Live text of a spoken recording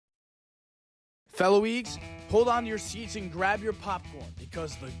Fellow Eags, hold on to your seats and grab your popcorn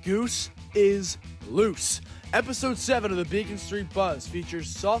because the Goose is loose. Episode 7 of the Beacon Street Buzz features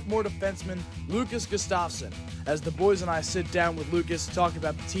sophomore defenseman Lukas Gustafson as the boys and I sit down with Lukas to talk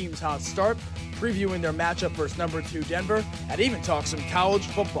about the team's hot start, previewing their matchup versus number 2 Denver, and even talk some college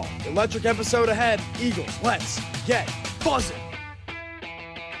football. Electric episode ahead. Eagles, let's get buzzing.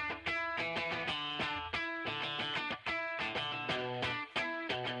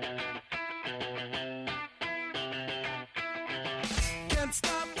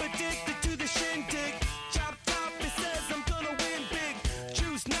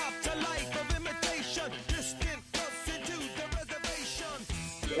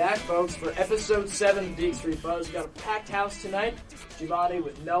 Back, folks, for episode 7 of Beacon Street Buzz. We've got a packed house tonight. Giovanni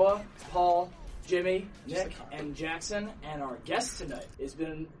with Noah, Paul, Jimmy, Nick, and Jackson. And our guest tonight has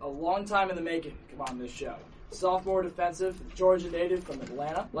been a long time in the making. Come on this show. Sophomore defensive, Georgia native from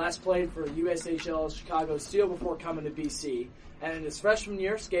Atlanta. Last played for USHL's Chicago Steel before coming to BC. And in his freshman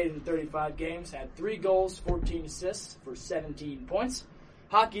year, skated in 35 games, had 3 goals, 14 assists for 17 points.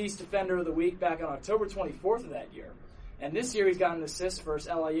 Hockey East Defender of the Week back on October 24th of that year. And this year he's got an assist versus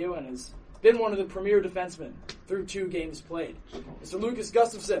LIU and has been one of the premier defensemen through 2 games played. Mr. Lukas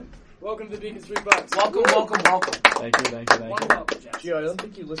Gustafson, welcome to the Beacon Street Buzz. Welcome. Thank you. Welcome, Jackson. Gio, I don't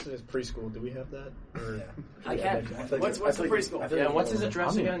think you listed his preschool. Do we have that? Or? Yeah. I can. What's the preschool? Yeah, what's his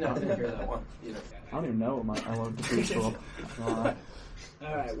address again? No, I didn't hear that one. I don't even know I love the preschool.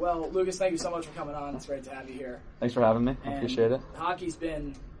 All right. Well, Lukas, thank you so much for coming on. It's great to have you here. Thanks for having me. I appreciate it. Hockey's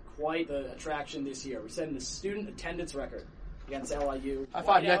been quite the attraction this year. We're setting the student attendance record against LIU. I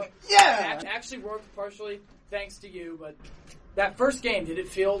thought, Nick. Yeah! It actually worked partially thanks to you, but that first game, did it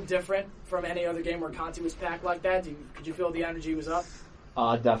feel different from any other game where Conti was packed like that? Could you feel the energy was up?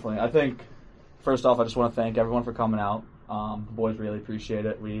 Definitely. I think, first off, I just want to thank everyone for coming out. The boys really appreciate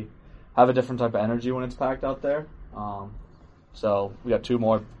it. We have a different type of energy when it's packed out there. So we got 2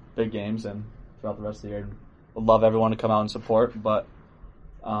 more big games and throughout the rest of the year. Would love everyone to come out and support, but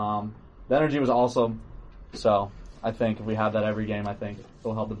the energy was awesome. So I think if we have that every game, I think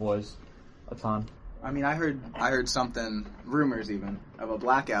it'll help the boys a ton. I mean, I heard something, rumors even, of a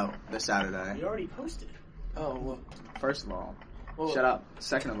blackout this Saturday. You already posted it. Oh, well. First of all, shut up.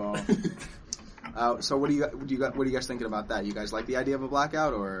 Second of all, so what are you guys thinking about that? You guys like the idea of a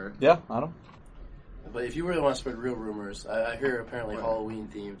blackout, or? Yeah, I don't. But if you really want to spread real rumors, I hear apparently Halloween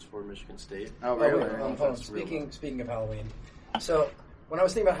themes for Michigan State. Oh, really? Hold on. Speaking of Halloween, so when I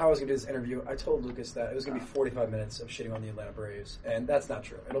was thinking about how I was going to do this interview, I told Lukas that it was going to be 45 minutes of shitting on the Atlanta Braves, and that's not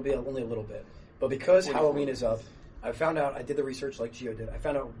true. It'll be only a little bit. But because Halloween is up, I found out, I did the research like Gio did, I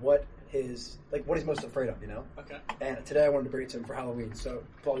found out what he's most afraid of, you know? Okay. And today I wanted to bring it to him for Halloween. So,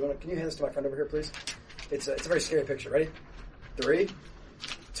 Paul, can you hand this to my friend over here, please? It's a very scary picture. Ready? 3,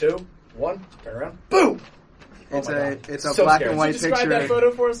 2, 1, turn around. Boom! It's a So black scary. and white Describe picture. that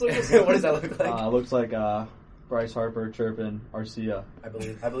photo for us, Lukas. What does that look like? It looks like Bryce Harper chirping Arcia. I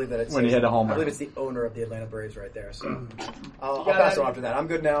believe that it's when he hit a home I run. believe it's the owner of the Atlanta Braves right there. So I'll pass it on after that. I'm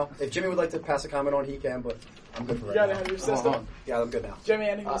good now. If Jimmy would like to pass a comment on, he can, but I'm good for right You got now. it out of your system. Yeah, I'm good now. Jimmy,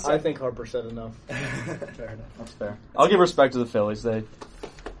 anything to say? I think Harper said enough. Fair enough. That's fair. I'll give respect to the Phillies. They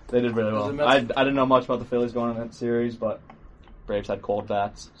did really well. I didn't know much about the Phillies going in that series, but Braves had cold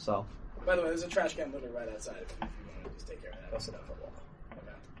bats, so. By the way, there's a trash can literally right outside if you want to just take care of that. I'll sit down for a while.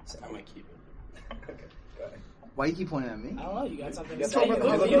 Okay. So, I might keep it. okay, go ahead. Why you keep pointing at me? I don't know. You got something You to say. You look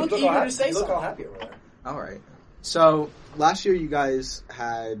all eager happy. to say You look something. all happy over there. All right. So last year you guys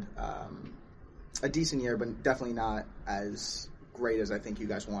had a decent year, but definitely not as great as I think you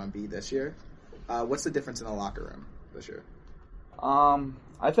guys want to be this year. What's the difference in the locker room this year?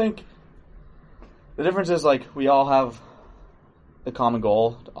 I think the difference is, like, we all have the common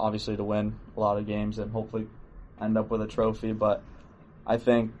goal, obviously, to win a lot of games and hopefully end up with a trophy. But I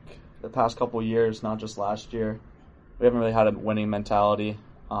think the past couple of years, not just last year, we haven't really had a winning mentality.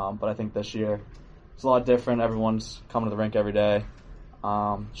 But I think this year it's a lot different. Everyone's coming to the rink every day,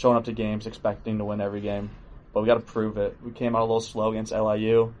 showing up to games, expecting to win every game. But we got to prove it. We came out a little slow against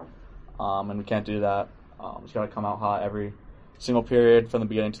LIU, and we can't do that. We just got to come out hot every single period from the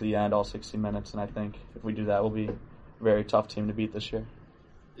beginning to the end, all 60 minutes. And I think if we do that, we'll be a very tough team to beat this year.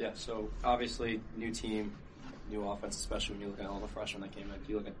 Yeah, so obviously new team, new offense, especially when you look at all the freshmen that came in. If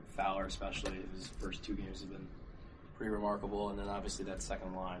you look at Fowler especially, his first 2 games have been pretty remarkable. And then obviously that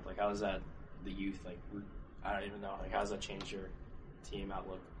second line. Like, how does that, the youth, like, I don't even know. Like, how does that change your team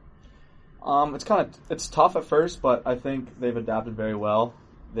outlook? It's tough at first, but I think they've adapted very well.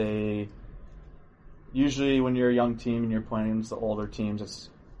 They usually, when you're a young team and you're playing against the older teams, it's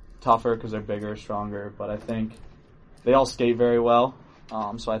tougher because they're bigger, stronger. But I think they all skate very well.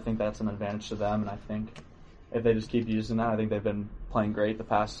 So I think that's an advantage to them, and I think if they just keep using that, I think they've been playing great the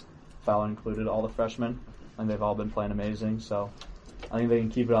past, Fowler included, all the freshmen, and they've all been playing amazing. So I think they can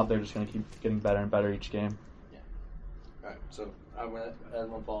keep it up. They're just going to keep getting better and better each game. Yeah. All right, so I'm going to add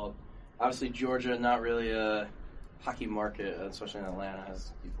one follow-up. Obviously, Georgia, not really a hockey market, especially in Atlanta,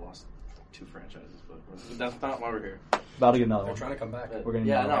 as you've lost 2 franchises, but that's not why we're here. About to get another They're one. trying to come back. We're getting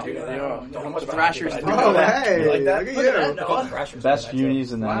Yeah, another no, one. Don't know much the about Thrashers. hockey, Oh, but I do. hey, You like that? look Look at at you. that. No, Thrashers. Best That's it.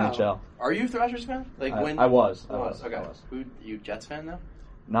 unis in the Wow. NHL. Are you a Thrashers fan? Like when I was. Okay. I was. Who you Jets fan now?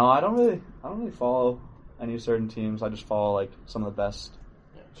 No, I don't really follow any certain teams. I just follow like some of the best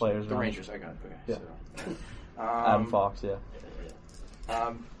Yeah, players. The around. Rangers. I got it. Okay. Yeah. So, Adam Fox. Yeah.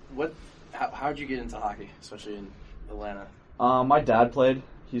 How'd you get into hockey, especially in Atlanta? My dad played.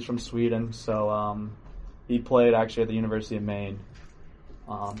 He's from Sweden, so he played actually at the University of Maine.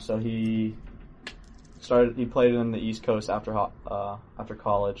 So he played in the East Coast after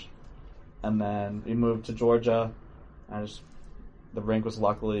college, and then he moved to Georgia. The rink was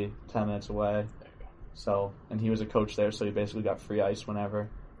luckily 10 minutes away. There you go. So, and he was a coach there, so he basically got free ice whenever.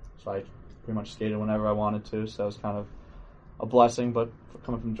 So I pretty much skated whenever I wanted to. So it was kind of a blessing, but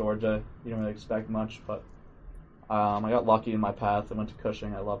coming from Georgia, you don't really expect much. But I got lucky in my path. I went to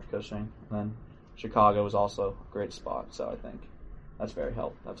Cushing. I loved Cushing. And then Chicago was also a great spot. So I think that's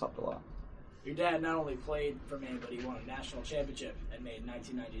helped a lot. Your dad not only played for Maine, but he won a national championship at Maine in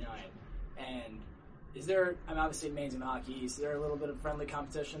 1999. And is there, obviously Maine's in hockey, is there a little bit of friendly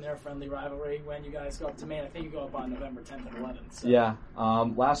competition there, friendly rivalry when you guys go up to Maine? I think you go up on November 10th and 11th. So. Yeah.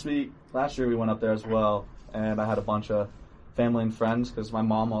 Last year we went up there as well, and I had a bunch of family and friends because my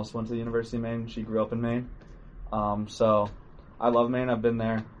mom also went to the University of Maine. She grew up in Maine. So I love Maine. I've been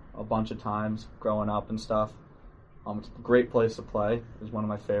there a bunch of times growing up and stuff. It's a great place to play. It was one of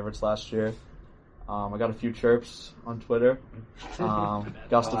my favorites last year. I got a few chirps on Twitter.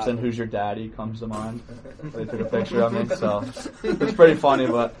 Gustafsson, who's your daddy, comes to mind. They took a picture of me, so it's pretty funny.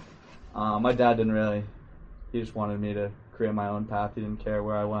 But my dad didn't really. He just wanted me to create my own path. He didn't care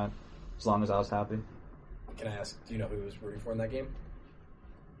where I went, as long as I was happy. Can I ask, do you know who he was rooting for in that game?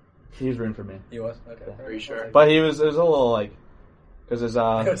 He was rooting for me. He was? Okay. Yeah. Are you sure? But it was a little like, because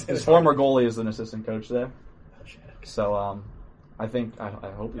his former goalie is an assistant coach there. Oh, shit. So I think I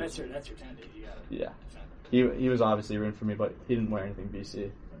hope That's your tendency. You got it. Yeah. He was obviously rooting for me, but he didn't wear anything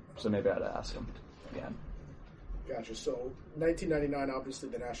BC, so maybe I had to ask him again. Gotcha. So 1999, obviously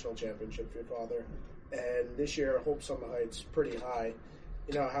the national championship for your father, and this year Hopes on the Heights pretty high.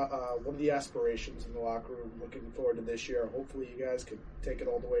 You know, what are the aspirations in the locker room? Looking forward to this year. Hopefully, you guys could take it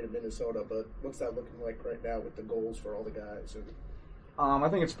all the way to Minnesota. But what's that looking like right now with the goals for all the guys? I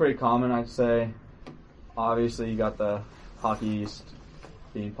think it's pretty common. I'd say, obviously, you got the Hockey East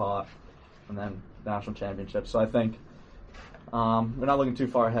being pot, and then national championship. So I think we're not looking too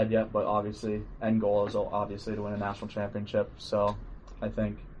far ahead yet. But obviously, end goal is obviously to win a national championship. So I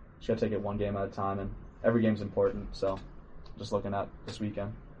think just gotta take it one game at a time, and every game's important. So. Just looking at this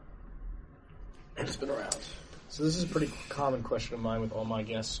weekend. Spin around. So this is a pretty common question of mine with all my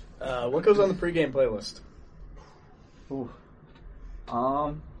guests. What goes on the pregame playlist? Ooh.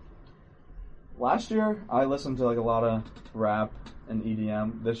 Last year I listened to like a lot of rap and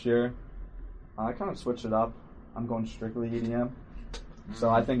EDM. This year I kind of switched it up. I'm going strictly EDM.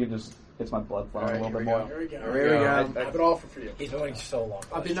 So I think it just gets my blood flowing a little bit more. Here we go. Here we go. I have an offer for you. He's been waiting so long.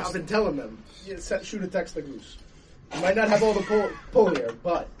 I've been telling them. Shoot a text to Goose. You might not have all the pull here,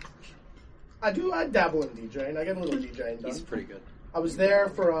 but I dabble in DJing. I get a little DJing done. He's pretty good. I was there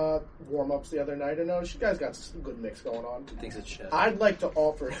for warm-ups the other night. I know you guys got some good mix going on. He thinks it's shit. I'd like to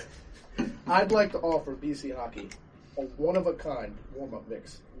offer BC Hockey a one-of-a-kind warm-up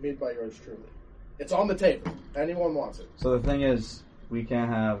mix made by yours truly. It's on the table. Anyone wants it. So the thing is, we can't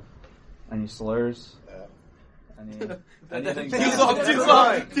have any slurs. Anything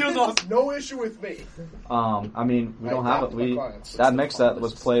Deal's off. No issue with me. I mean, we don't have it. That mix that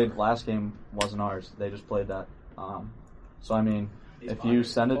was played last game wasn't ours. They just played that. So I mean, if you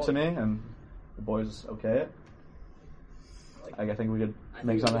send it to me and the boys okay it, I think we could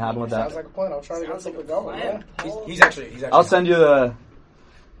make something happen with that. Sounds like a plan. I'll try to get something going. Yeah. He's actually. I'll send you the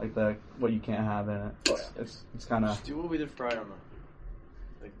what you can't have in it. It's kind of. Do what we did Friday on the.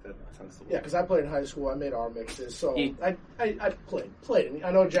 That sounds Yeah, because I played in high school. I made our mixes, so I played.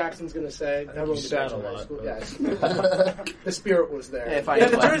 I know Jackson's going to say you sang a lot. Yes. The spirit was there. Yeah, if I Yeah,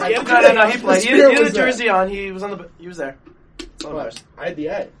 the jersey. No, he played. He had the jersey on. He was He was there. It's all ours. I had the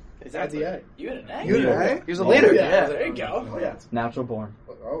A. Exactly. I had the A. You had an A? You know? He was a leader. Yeah. There you go. Oh, yeah. Natural born.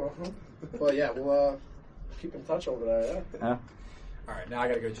 Oh, well, yeah, we'll keep in touch over there, yeah? Yeah. All right, now I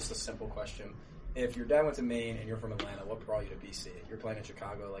got to go just a simple question. if your dad went to Maine and you're from Atlanta, what brought you to BC? You're playing in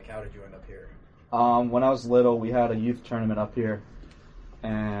Chicago. Like, how did you end up here? When I was little, we had a youth tournament up here,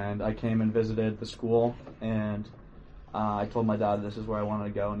 and I came and visited the school, and I told my dad this is where I wanted to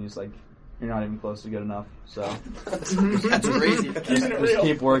go, and he's like, "You're not even close to good enough, so That's crazy. just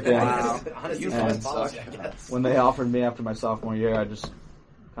keep working." Wow. Honestly, And policy, I guess. when they offered me after my sophomore year, I just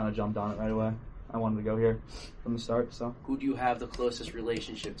kind of jumped on it right away. I wanted to go here from the start, so. Who do you have the closest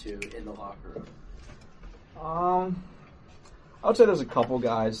relationship to in the locker room? I would say there's a couple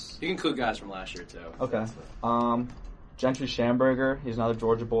guys. You can include guys from last year, too. Okay. Gentry Schamberger, he's another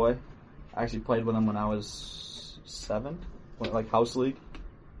Georgia boy. I actually played with him when I was 7, like house league.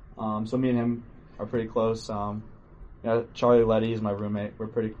 So me and him are pretty close. Charlie Letty, he's my roommate. We're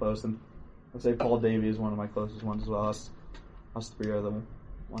pretty close. And I'd say Paul Davey is one of my closest ones as well. Us three are the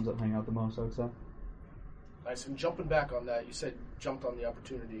ones that hang out the most, I would say. Nice. And jumping back on that, you said jumped on the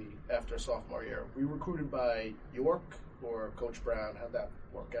opportunity after sophomore year. Were you recruited by York or Coach Brown? How'd that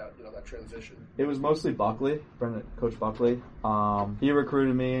work out, that transition? It was mostly Buckley, Coach Buckley. He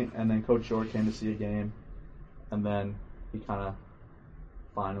recruited me, and then Coach York came to see a game, and then he kind of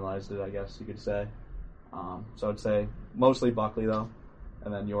finalized it, I guess you could say. So I'd say mostly Buckley, though,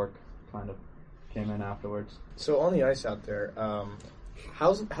 and then York kind of came in afterwards. So on the ice out there,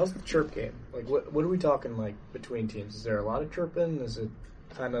 how's the chirp game? Like, what are we talking like between teams? Is there a lot of chirping? Is it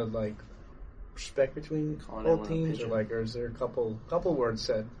kind of like respect between both teams, or is there a couple words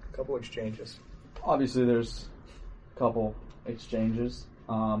said, a couple exchanges? Obviously, there's a couple exchanges.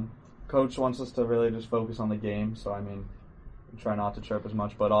 Coach wants us to really just focus on the game, so I mean, we try not to chirp as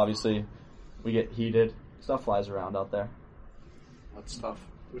much, but obviously we get heated. Stuff flies around out there. What stuff?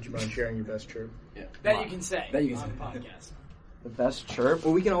 Would you mind sharing your best chirp? Yeah. That you can say That you can on say. the podcast. The best chirp?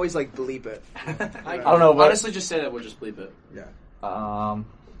 Well, we can always bleep it. I don't know, but Honestly, just say that. We'll just bleep it. Yeah.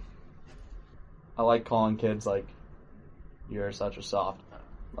 I like calling kids you're such a soft,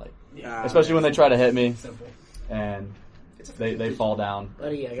 Yeah. especially when they try to hit me Simple. and they fall down.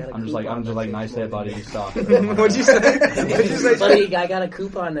 Buddy, I got a I'm just like nice hit, buddy. You suck. What'd you say? Buddy, I got a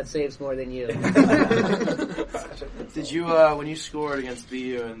coupon that saves more than you. Did you, when you scored against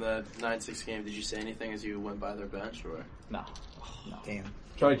BU in the 9-6 game, did you say anything as you went by their bench, or? No. Damn.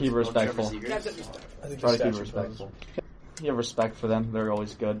 Try to keep it respectful. That's it, respectful. Try to keep it respectful. You have respect for them. They're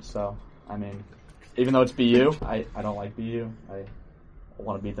always good. So, I mean, even though it's BU, I don't like BU. I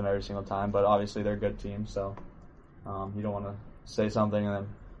want to beat them every single time. But obviously, they're a good team. So, you don't want to say something and then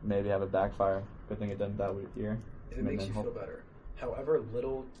maybe have it backfire. Good thing it didn't that year. If it makes you feel better, however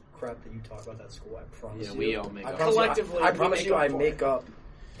little crap that you talk about that school, I promise you. Yeah, we all make up. Collectively, I promise you, I for make up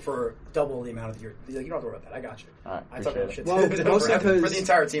for double the amount of your. You don't have to worry about that. I got you. All right, I talk about shit Well, too. mostly for the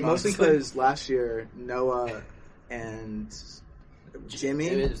entire team. Mostly honestly. because last year Noah and Jimmy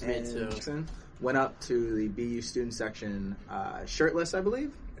It was me and too. Jackson went up to the BU student section shirtless, I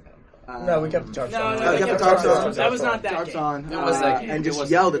believe. No, we kept the tarps on. No, we kept the tarps on. that was not that Tarps game. on, It was that game. and It just was-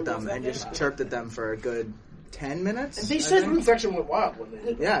 yelled it at them was that and game. just chirped at them for a good 10 minutes. And they I said think. the section went wild when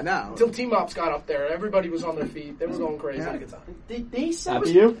they Yeah, no. until team ops got up there. Everybody was on their feet. They were going crazy. Yeah. They said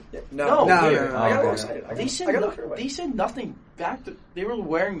Happy you? No, No, weird. no, no, I got no. more excited. They said they said nothing back. They were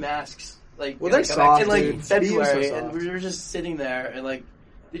wearing masks. Well, in, they're soft, in dude. February, BU 's so and soft. we were just sitting there, and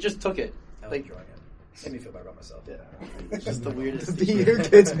they just took it. I was enjoying it. Made me feel better about myself. Yeah, it's just the weirdest. BU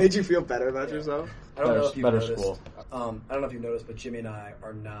kids made you feel better about yourself? I don't know if you've Better noticed. school. I don't know if you've noticed, but Jimmy and I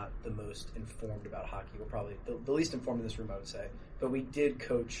are not the most informed about hockey. We're probably the least informed in this room, I would say. But we did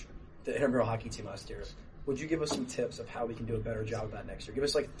coach the intramural hockey team last year. Would you give us some tips of how we can do a better job of that next year? Give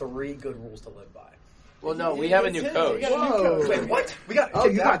us 3 good rules to live by. Well, no, we have a new coach. Whoa. Wait, what? We got. Oh,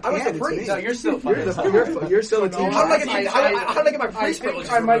 you got I was the handed to priest. me. No, you're still fine. You're still a team. How did I get my I priest think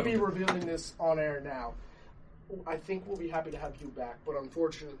privileges I might be removed? revealing this on air now. I think we'll be happy to have you back, but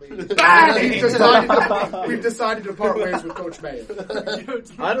unfortunately, we've decided to part ways with Coach Mayer.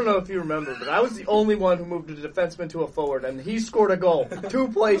 I don't know if you remember, but I was the only one who moved a defenseman to a forward, and he scored a goal 2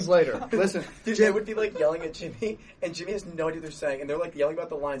 plays later. Listen, Dude, they would be yelling at Jimmy, and Jimmy has no idea what they're saying, and they're yelling about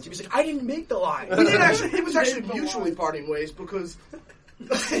the lines. Jimmy's like, I didn't make the line. We did actually. It was actually mutually parting ways because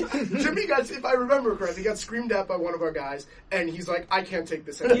Jimmy got, if I remember correctly, got screamed at by one of our guys, and he's like, "I can't take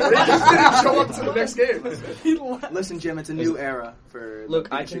this anymore." He just didn't show up to the next game. listen, Jim, it's a new era for Look,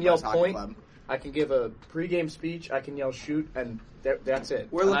 the I can Street yell Boys Hockey point. Club. I can give a pregame speech. I can yell shoot, and that's it.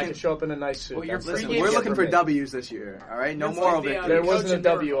 We're And looking I can show up in a nice suit. Well, your Listen, pregame- we're looking for me. W's this year. All right, no It's moral like the, victory. There Coach wasn't a and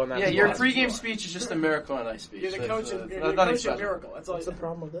W Miracle. on that. Yeah, your podcast. pregame speech is just a miracle on ice speech. You're the So coach it's, of, you're nothing the coach of special. Miracle. That's all. What's the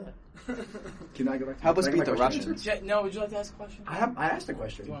problem with that? Can I go back? Help us can I beat go the back to Russians. No, would you like to ask a question? I asked a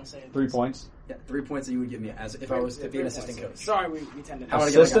question. Do you want to say it? 3 points. Yeah, 3 points that you would give me as if I was to be an assistant coach. Sorry, we tend to. I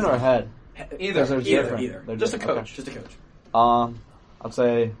wanna get Assistant like or head? Either, They're different. either. They're Just a different. coach. Just a coach. I'd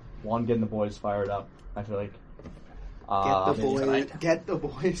say one, getting the boys fired up. I feel like. Get the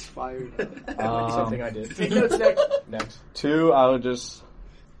boys fired. Something I did. Take notes, Nick. Next. 2, I would just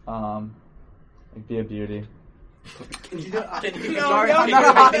be a beauty. Sorry, I'm not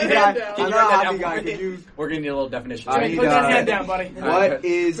a hockey guy. I'm not a hockey guy. Could you? We're going to need a little definition. I need, Put that hand down, buddy. What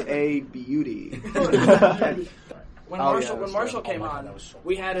is a beauty? When Oh, Marshall, yeah, when Marshall came on,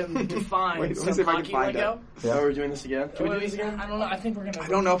 we had him define Wait, let me some see if I can hockey find lingo. Yeah. Oh, we're doing this again? Can we do this again? I don't know. I think we're gonna. I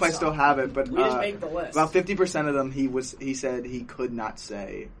don't know if I still have it, but We just make the list about 50% of them he said he could not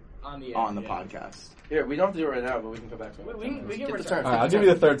say on the podcast. Here, we don't have to do it right now, but we can go back to it. We can Get the return. turn. All right, I'll give you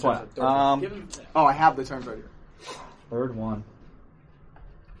the third point. Give him. Oh, I have the terms right here. Third one.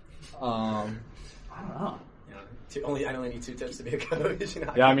 I don't know. I only need 2 tips to be a coach.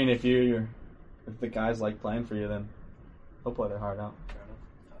 Yeah, I mean, if the guys like playing for you, then they'll play their heart out.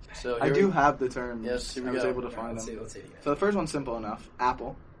 So I here do we- have the terms. Yes, here we I was go. able to find Let's see them. it again. So the first one's simple enough.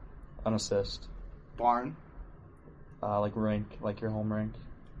 Apple, An assist. barn, Like rink, like your home rink.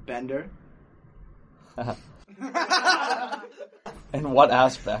 bender. In what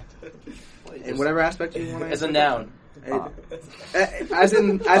aspect? In whatever aspect you want to. As a noun. As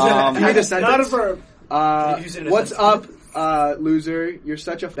in, give me the sentence. Not a verb. Use it in a What's sentence. up, loser? You're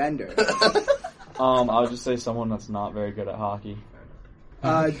such a fender. I would just say someone that's not very good at hockey.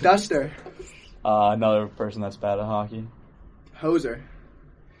 Duster, Another person that's bad at hockey. hoser.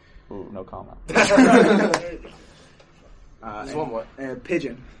 Ooh, no comment. There's one more.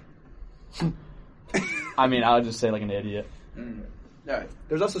 Pigeon. I mean, I would just say like an idiot. Alright.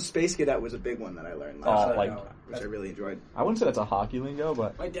 There's also Space Cadet was a big one that I learned last Oh, night, like which I really enjoyed. I wouldn't say that's a hockey lingo,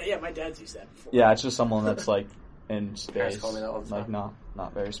 but My dad's used that before. yeah, it's just someone that's like in Parents space, call me that all the like time.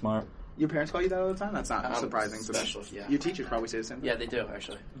 not very smart. Your parents call you that all the time? That's not I'm surprising. to me. special, yeah. Your teachers probably say the same thing. Yeah, they do,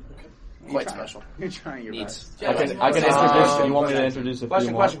 actually. You're Quite trying- special. You're trying your Needs. best. Yeah, I can introduce. You want me to introduce a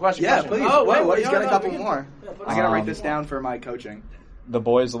few more? Question. Yeah, please. Oh, Wait, wait, he's got a no, couple we can- more. Yeah, put I gotta write Um, this down for my coaching. The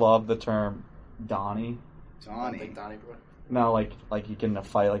boys love the term Donnie. Donnie. Like Donnie boy. No, like you get in a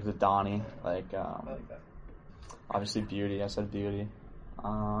fight like the Donnie. Like I like that. obviously beauty. I said beauty.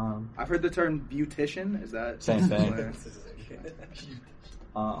 I've heard the term beautician. Is that Same thing.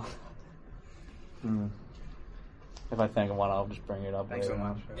 If I think of one, I'll just bring it up. Thanks so later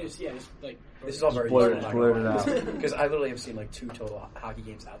much. on. Just like. This is all very Blurt useful, it I'm not gonna out. lie. Because I literally have seen like 2 total hockey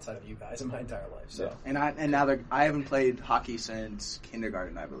games outside of you guys in my entire life. So And now I haven't played hockey since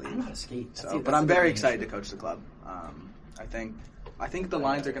kindergarten, I believe. I know how to skate. So, but I'm very excited to coach the club. I think the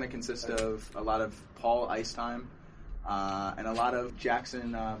lines are going to consist of a lot of Paul ice time and a lot of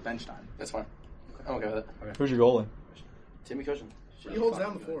Jackson bench time. That's fine. I'm okay with it. Who's your goalie? Timmy coaching. He holds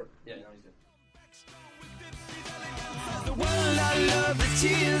down the fort. Yeah, no, he's good. The world I love, the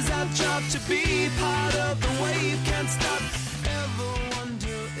tears I've dropped to be part of the wave can't stop. Ever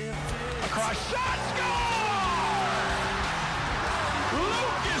wonder if across shot score!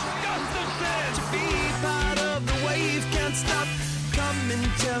 Lukas Gustafson to be part of the wave can't stop. Come and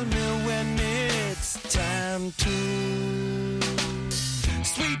tell me when it's time to.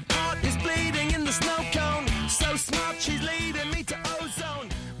 Sweetheart is bleeding in the snow cone. So smart, she's leading me to ozone.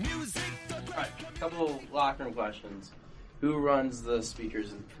 Music. Alright, couple of locker room questions. Who runs the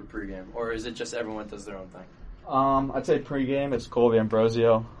speakers for pregame? Or is it just everyone does their own thing? I'd say pregame it's Colby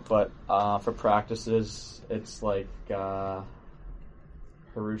Ambrosio, but for practices it's like Aiden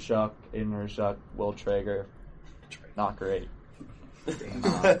Harushuk, Will Traeger. Not great.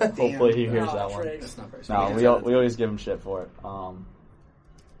 Hopefully he hears that one. That's not very No, we always give him shit for it.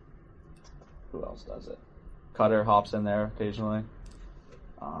 Who else does it? Cutter hops in there occasionally.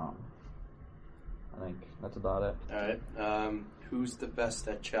 I think that's about it. Alright. Who's the best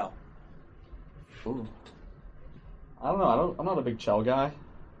at Chell? Ooh. I don't know. I'm not a big Chell guy,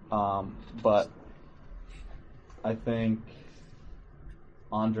 but I think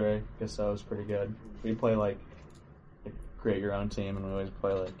Andre Gasso is pretty good. We play like create your own team, and we always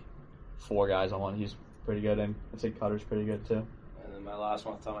play like 4 guys on one. He's pretty good, and I'd say Cutter's pretty good too. And then my last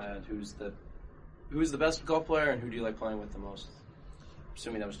one off the top of my head, who's the best golf player and who do you like playing with the most?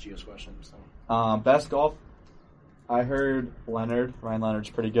 Assuming that was Gio's question. So. Best golf. I heard Ryan Leonard's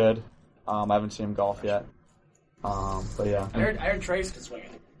pretty good. I haven't seen him golf yet. But yeah. I heard Trace could swing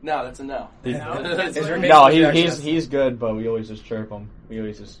it. No, that's a no. No, he's good, but we always just chirp him. We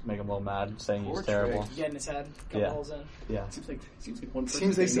always just make him a little mad, saying he's terrible. Get in his head, couple holes in. Yeah. Seems like one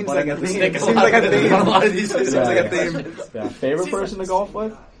person. Seems like a theme. Seems like a theme. A lot of these. Seems like a theme. Yeah. Favorite person to golf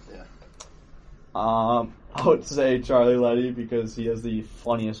with? Yeah. I would say Charlie Letty because he has the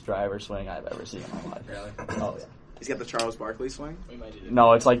funniest driver swing I've ever seen in my life. Really? Oh yeah. He's got the Charles Barkley swing.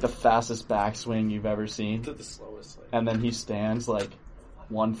 No, it's like the fastest backswing you've ever seen. It's the slowest. And then he stands like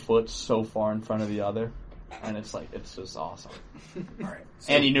 1 foot so far in front of the other, and it's just awesome. All right.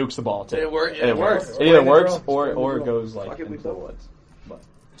 And he nukes the ball too. It works. It works. It either works or it goes like into the woods. But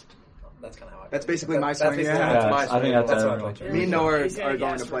That's kind of how I. That's basically my swing. I think that's everyone. Me and Noah He's are getting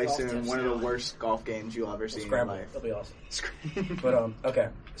going asked to for play golf soon. tips One of the now. worst golf games you'll ever see in your Scramble. life. That'll be awesome. But okay,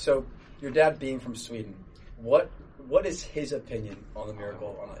 so your dad being from Sweden, what is his opinion on the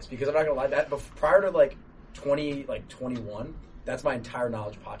Miracle on Ice? Because I'm not gonna lie, that prior to 21, that's my entire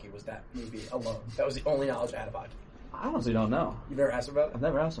knowledge of hockey was that movie alone. That was the only knowledge I had of hockey. I honestly don't know. You've never asked him about it? I've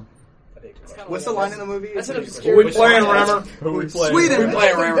never asked him. What's the line in the movie? That's an Who obscure. we playing, remember? Who we playing? Sweden. We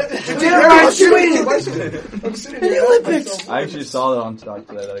play around. Sweden. I'm sitting here Olympics. I actually saw that on TikTok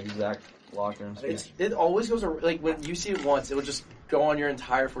today. That exact locker room speech. It always goes like when you see it once, it will just go on your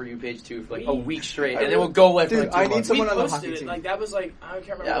entire For You page too for like a week straight, and it will go away for Dude, like 2 I need months. someone on the posted hockey it, team. like that was like I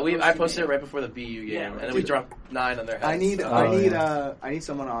can't remember. Yeah, what I posted it game. right before the BU game, Yeah, and then dude. we dropped 9 on their heads. I need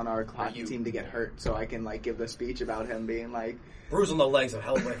someone on our hockey team to get hurt so I can give the speech about him being like Bruise on the legs of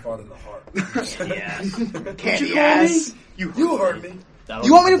hell way farther than the heart. yes, candy ass. You heard me.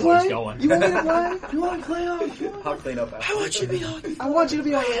 You want me to play? Going. You want me to play? You want to play on? I'll clean up after. I want you to be on. I want you to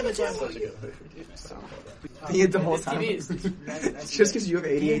be on. The whole This time. TV is Just because you have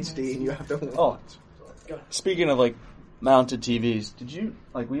ADHD and you have to. Oh, speaking of mounted TVs, did you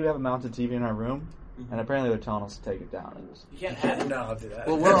we have a mounted TV in our room, and apparently they're telling us to take it down. you can't have it. No, I'll do that.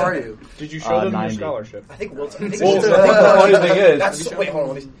 Well, where are you? Did you show them your 90. scholarship? I think Will. Well, the funny thing is, That's wait, hold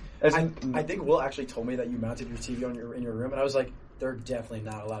on. Let me. it's- I think Will actually told me that you mounted your TV in your room, and I was like, they're definitely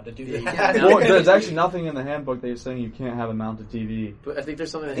not allowed to do that. well, there's actually nothing in the handbook that's saying you can't have a mounted TV. But I think there's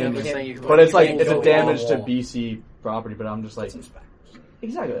something in there saying you can. But it's can't it's go a damage wall to BC property. But I'm just like, Seems backwards.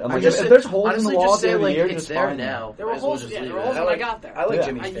 exactly. I'm I like, just if there's holes in honestly the wall just say through the year, it's just there fine. now. There were Might as well holes. just Yeah, leave there were it. holes when I got there. I like Yeah.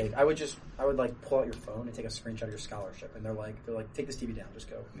 Jimmy's take. I would pull out your phone and take a screenshot of your scholarship, and they're like, take this TV down, just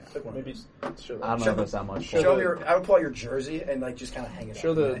go. Click one. Maybe I don't know if that's that much. Show me I would pull out your jersey and just kind of hang it.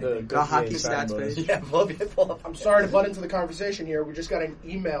 show up. the hockey fan stats boys. page. Yeah, pull up. I'm sorry to butt into the conversation here. We just got an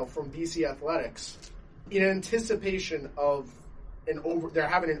email from BC Athletics in anticipation of they're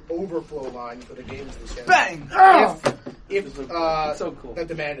having an overflow line for the games this game. Bang! If so cool. that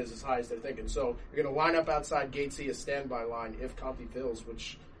demand is as high as they're thinking. So you're going to line up outside Gate C, a standby line, if Conti fills,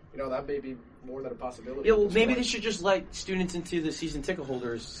 which, that may be more than a possibility. Yeah, well, at this maybe point. they should just let students into the season ticket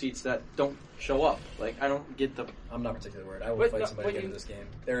holders seats that don't show up. I don't get the. I'm not particularly worried. I will Wait, fight no, somebody wait, to get into this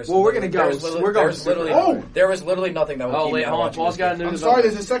game. Well, we're gonna go. We're going There was literally nothing that would keep me out hold on. watching Paul's this got a game. new I'm sorry,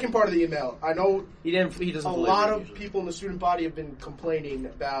 there's a second part of the email. I know He doesn't. a believe lot it of usually. people in the student body have been complaining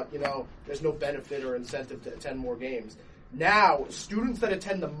about, there's no benefit or incentive to attend more games. Now, students that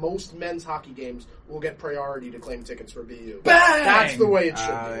attend the most men's hockey games will get priority to claim tickets for BU. Bang! That's the way it should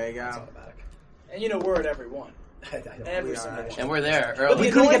There be. you It's go. automatic. And we're at every one. Every We single are. one. And we're there We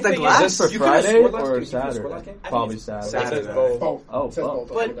early. couldn't get the Is glass. this for You could've Friday scored last or game. You could've scored last Saturday? game? Probably It Saturday. says Saturday. both. Oh, It says oh.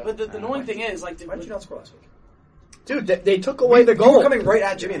 both. But the annoying thing is Why did you not score last week? Dude, they took away the You goal. were coming right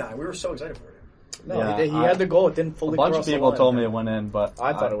at Jimmy and I. We were so excited for it. No, Yeah, he had the goal. It didn't A fully bunch cross of the people line. told me it went in, but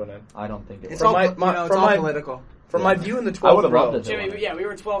I thought it went in. I don't think it It's went. all, my- it's from all my- political. From my view in the I 12th would've loved row. it. Jimmy, we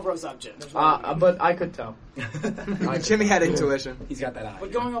were 12 rows up, Jim. There's one. But I could tell. Jimmy had intuition. He's got that eye.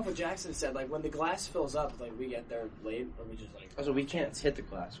 But going off what Jackson said, when the glass fills up, we get there late, or we just Also, we can't hit the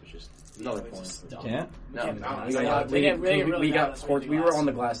glass, which is another it's point. just dumb. Can't? No, can't- no, we got- they get really mad at us when we do We were glass. on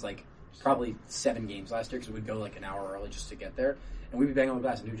the glass probably 7 games last year because we'd go an hour early just to get there, and we'd be banging on the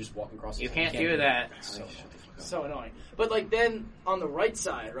glass, and we were just walking across. You the can't do that. So, So annoying. But then on the right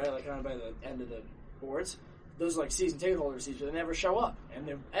side, right, kind of by the end of the boards, those season ticket holder seats, they never show up and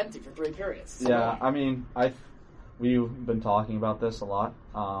they're empty for 3 periods. It's Yeah, annoying. I mean, we've been talking about this a lot.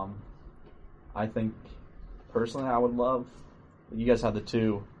 I think personally, I would love. You guys have the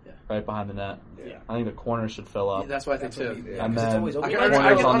 2 right behind the net. Yeah. I think the corners should fill up. That's what I think too. And it's then always open. the I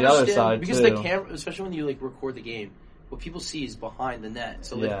corners can on the other understand, side because too. the camera, especially when you record the game, what people see is behind the net.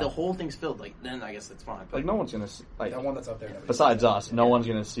 So Yeah. the whole thing's filled. Then I guess that's fine. But No one's gonna see, that one that's up there. besides us. No one's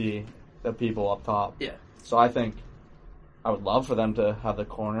gonna see the people up top. yeah, So I think I would love for them to have the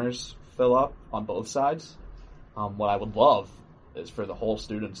corners fill up on both sides. What I would love is for the whole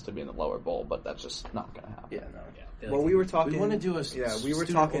students to be in the lower bowl, but that's just not going to happen. yeah, no. Well, we were talking. We want to do a we were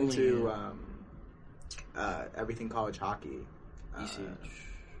talking to Everything College Hockey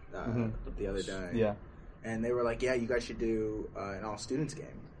the other day. Yeah. And they were like, yeah, you guys should do an all-students game.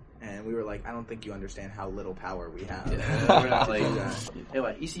 And we were like, I don't think you understand how little power we have. We're not like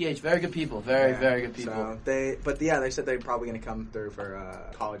that. ECH, very good people. Very good people. So they said they're probably going to come through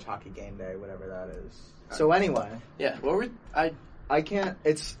for college hockey game day, whatever that is. So anyway. Yeah, I can't,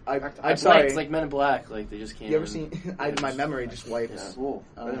 I'm sorry. It's like Men in Black, like they just can't. You ever seen, my memory just wipes. Yeah, cool.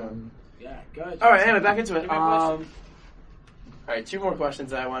 Yeah, go ahead. All right, anyway, back into it. All right, 2 more questions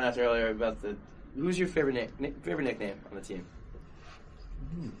that I wanted to ask earlier about who's your favorite nickname on the team?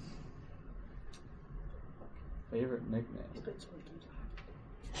 Favorite nickname?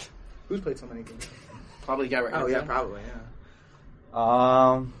 Who's played so many games? Probably the guy right now. Oh, yeah, probably,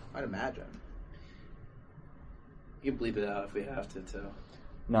 yeah. I'd imagine. You can bleep it out if we have to, too.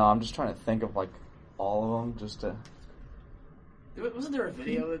 No, I'm just trying to think of, like, all of them, just to... Wasn't there a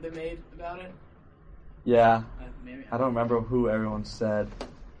video that they made about it? Yeah. Maybe. I don't remember who everyone said.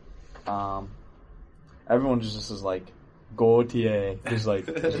 Everyone just is like, Gautier, just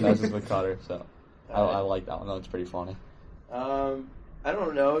messes with Cutter, so... I like that one. That's pretty funny. I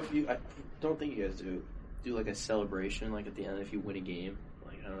don't know if I don't think you guys do like a celebration like at the end if you win a game.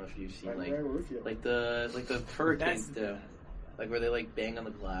 Like I don't know if you've seen like the Hurricanes do, like where they like bang on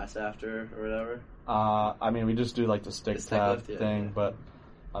the glass after or whatever. I mean we just do like the stick tap lift, thing, but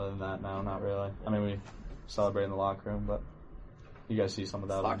other than that, no, not really. I mean we celebrate in the locker room, but you guys see some of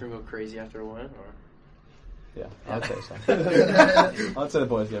that. Locker room go crazy after a win, or yeah, I'd say so. I'd say the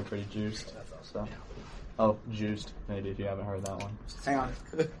boys get pretty juiced. So. Oh, juiced, maybe, if you haven't heard that one. Hang on.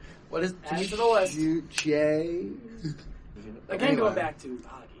 What is... Add to the list. J... Again, going back to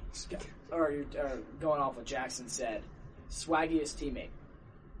hockey. Or going off what Jackson said. Swaggiest teammate.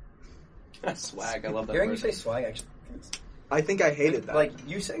 Swag, I love that Hearing word. you say swag, actually... I think I hated that. Like,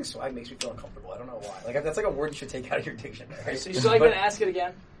 you saying swag makes me feel uncomfortable. I don't know why. Like, that's like a word you should take out of your dictionary. So you're going to ask it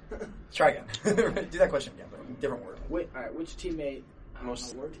again? Try again. Do that question again, but different word. Wait, all right, which teammate...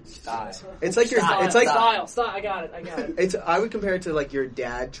 Most style. It's like your style. It's like style. I got it. I would compare it to like your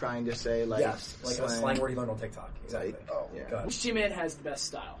dad trying to say like yes, like a slang word you learned on TikTok. Exactly. Oh, yeah. Which teammate has the best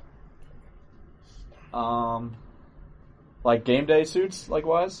style? Like game day suits, like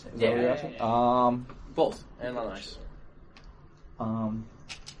wise. Is that what you're asking? Both and on ice.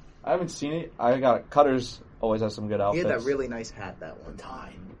 I haven't seen it. I got Cutters. Always has some good outfits. He had that really nice hat that one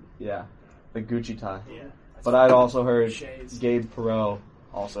time. Yeah, the Gucci tie. Yeah. But I'd also heard Shades. Gabe Perreault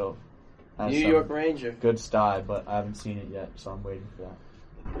also has New York Ranger. Good style, but I haven't seen it yet, so I'm waiting for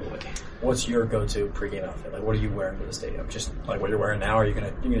that. What's your go-to pregame outfit? Like, what are you wearing to the stadium? Just like what you're wearing now, or are you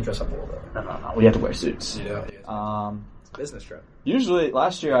gonna dress up a little bit? No. We have to wear suits. Yeah. It's a business trip. Usually,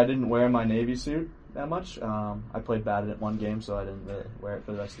 last year I didn't wear my Navy suit that much. I played bad at one game, so I didn't really wear it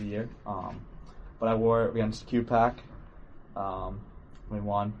for the rest of the year. But I wore it against QPAC. We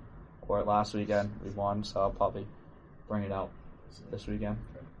won. Wore it last weekend. We won, so I'll probably bring it out this weekend.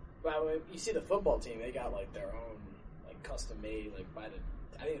 Well, you see the football team; they got like their own, like custom made, like by the.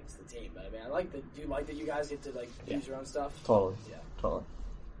 I think it's the team, but I mean, I like the. Do you like that you guys get to like use your own stuff? Totally. Yeah. Totally.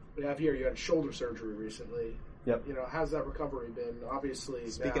 We have here. You had shoulder surgery recently. Yep. You know, how's that recovery been? Obviously,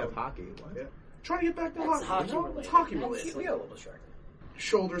 Speaking now, of hockey, yeah, trying to get back to That's hockey. hockey It's hockey related. related. We got a little distracted.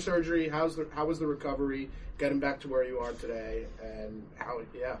 Shoulder surgery. How was the recovery? Getting back to where you are today, and how?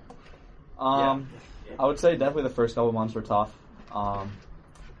 Yeah. I would say definitely the first couple months were tough.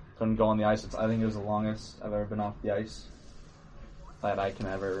 Couldn't go on the ice. I think it was the longest I've ever been off the ice that I can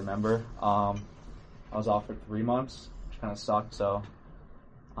ever remember. I was off for 3 months, which kind of sucked. So,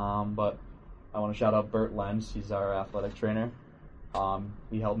 but I want to shout out Bert Lenz. He's our athletic trainer.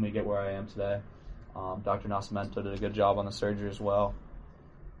 He helped me get where I am today. Dr. Nascimento did a good job on the surgery as well.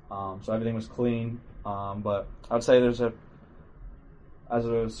 So everything was clean. But I would say as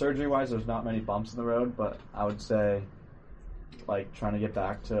a surgery-wise, there's not many bumps in the road, but I would say, like, trying to get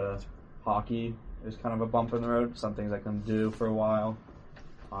back to hockey is kind of a bump in the road. Some things I couldn't do for a while.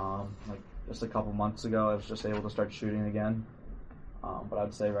 Like, just a couple months ago, I was just able to start shooting again. But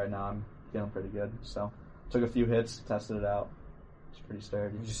I'd say right now I'm feeling pretty good. So, took a few hits, tested it out. It's pretty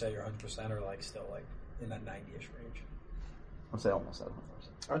sturdy. Would you say you're 100% or, like, still, like, in that 90-ish range? I'd say almost at 100%.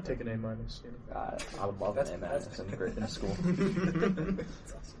 I'd take an A minus. I would love an A minus in school.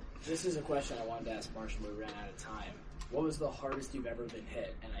 This is a question I wanted to ask Marshall, but we ran out of time. What was the hardest you've ever been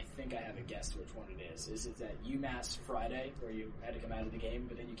hit? And I think I have a guess which one it is. Is it that UMass Friday where you had to come out of the game,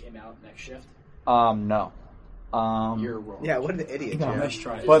 but then you came out next shift? No. You're wrong. Yeah, what an idiot. No, Jim. nice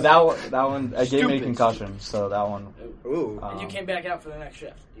try. But that one, it gave me a concussion, so that one. Ooh. And you came back out for the next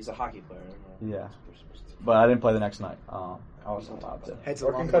shift. He's a hockey player. Yeah. but I didn't play the next night. I wasn't allowed to. Heads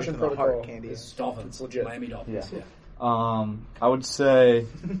Our along concussion to the protocol heart, candy. is Dolphins. legit. Miami Dolphins. Yeah. I would say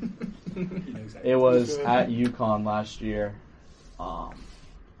You know exactly. it was at UConn last year. I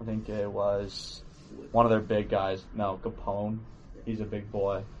think it was one of their big guys. No, Capone. He's a big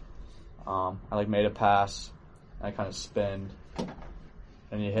boy. I made a pass. And I kind of spinned,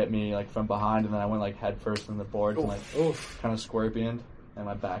 and he hit me from behind, and then I went head first in the boards and kind of scorpioned, and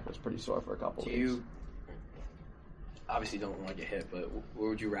my back was pretty sore for a couple weeks. You obviously don't want to get hit, but what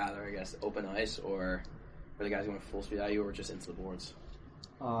would you rather? I guess open ice or the guys going full speed at you, or just into the boards?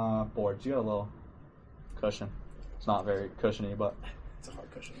 Boards. You got a little cushion. It's not very cushiony, but It's a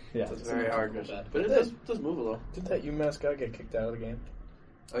hard cushion. yeah. It's very hard cushion, but it does move a little. Did that UMass guy get kicked out of the game?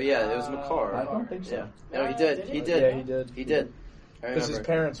 Oh yeah, it was McCarr. I don't think so. Yeah, no, he did. He did. Yeah, he did. He did. I Because his remember.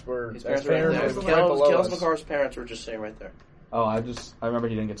 parents were. His parents were right there. was right Kels below us. McCarr's parents were just sitting right there. Oh, I remember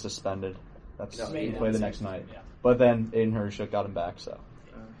he didn't get suspended. That's No, he he played the didn't. next night. Yeah. But then Aiden Hershuk got him back, so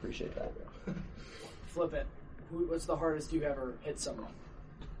appreciate that. Flip it. What's the hardest you've ever hit someone?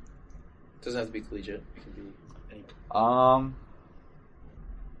 Doesn't have to be collegiate. It can be any.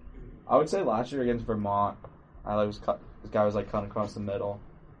 I would say last year against Vermont, this guy was cut across the middle,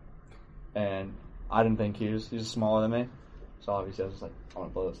 and I didn't think he's smaller than me, so obviously I was just I want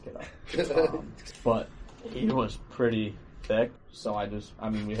to blow this kid up. But he was pretty thick, so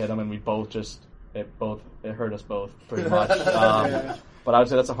we hit him, and we both it hurt us both pretty much. But I would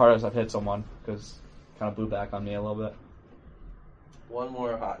say that's the hardest I've hit someone, because it kind of blew back on me a little bit. One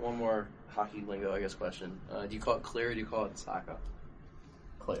more hockey lingo, I guess, question. Do you call it clear or do you call it soccer?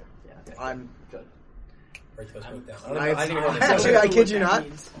 Clear. Yeah. Okay. I'm good. Actually, I kid you not.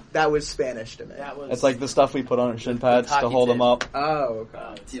 That was Spanish to me. That was. It's like the stuff we put on our shin pads to hold them up. Oh,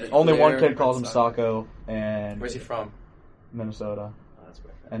 okay. Only one Clear kid calls him soccer. Sacco, and Where's he from? Minnesota, Oh, that's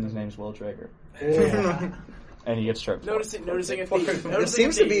weird. and his name's Will Traeger, and he gets tripped. Noticing a theme. There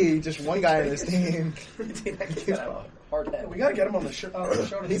seems to be just one guy on this team. We gotta get him on the show.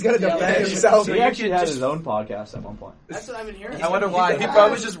 He's gonna defend himself. He actually had his own podcast at one point. That's what I've been hearing. I wonder why. He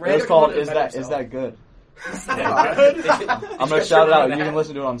probably just It ran was called "Is That Good." I'm gonna shout it out. You can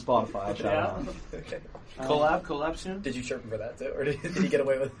listen to it on Spotify. I'll shout it out. Okay. Collab soon? Did you chirp him for that too, or did he get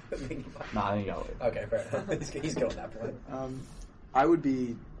away with being fine? Nah, I think he got away. Okay, fair enough. He's going that point. I would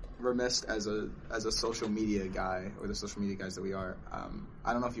be remiss as a social media guy, or the social media guys that we are.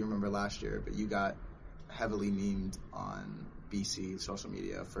 I don't know if you remember last year, but you got heavily memed on BC social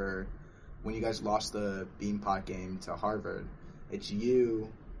media for when you guys lost the Beanpot game to Harvard. It's you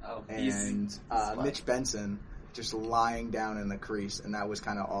and Mitch Benson just lying down in the crease, and that was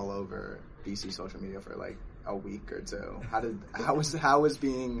kind of all over BC social media for a week or two. How was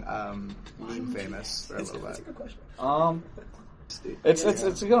being meme famous for a little bit? That's a good question.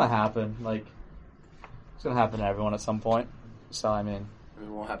 It's gonna happen. It's gonna happen to everyone at some point. So It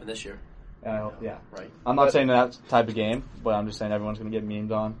won't happen this year. Yeah. Right. I'm not saying that type of game, but I'm just saying everyone's gonna get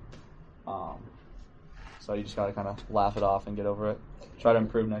memed on. So you just gotta kind of laugh it off and get over it. Try to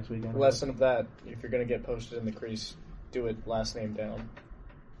improve next weekend. Lesson of that: if you're gonna get posted in the crease, do it last name down.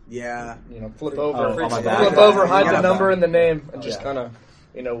 Yeah. Flip over, on my flip back. over, You hide gotta the number back. and the name, and just Yeah. kind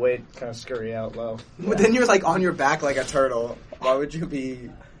of, wait, kind of scurry out low. But then you're on your back like a turtle. Why would you be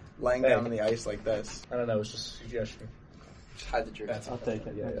laying down on the ice like this? I don't know. It's just a suggestion. Just hide the jersey. I'll take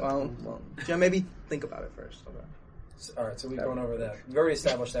it. Yeah. Well, maybe think about it first. All right, so we've gone over that. We've already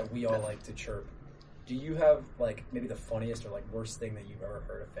established that we all like to chirp. Do you have maybe the funniest or worst thing that you've ever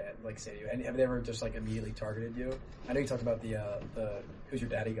heard a fan say to you? And have they ever just immediately targeted you? I know you talked about the who's your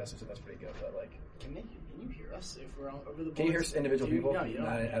daddy, Gustafsson. That's pretty good, but Can you hear us if we're over the boards? can you hear individual people? No, you don't.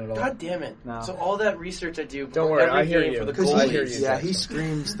 Not at all. God damn it! No. So all that research I do. Don't worry, every I hear game you. For the Because I goalies. hear you. yeah, he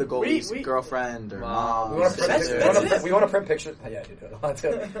screams the goalie's We- girlfriend or Mom. mom. We want to That's we want to print pictures. Yeah, I do a lot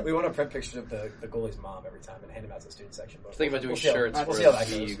too. We want to print pictures of the goalie's mom every time and hand them out to the student section. But Think about doing we'll see how- shirts We'll for see how that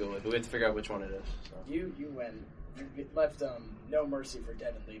the goes. goalie, but we have to figure out which one it is. So. You win. You left no mercy for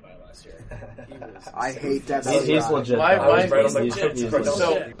Devin Levi last year. He was. I hate that. He's legit. Why- though. why- He's right on the- legit. He's right on the-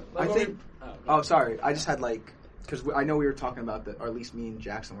 legit. So, I think. Oh, Oh, sorry. I just had because I know we were talking about or at least me and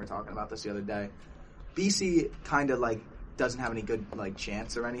Jackson were talking about this the other day. BC kind of doesn't have any good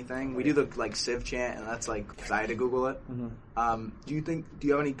chants or anything. We do the Civ chant, and that's because I had to Google it. Mm-hmm. Do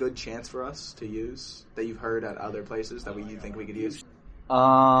you have any good chants for us to use that you've heard at other places that you think we could use?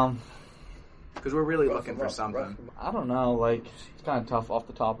 Because we're really looking for something. I don't know. It's kind of tough off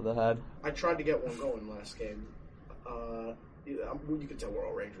the top of the head. I tried to get one going last game. you can tell we're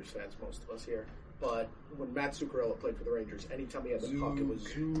all Rangers fans, most of us here. But when Matt Zuccarello played for the Rangers, anytime he had the puck, it was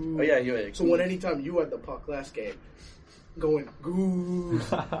Zoo. Oh, yeah, you So anytime you had the puck last game, going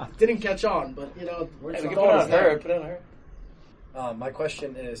Goose, didn't catch on, but, we can put on her. My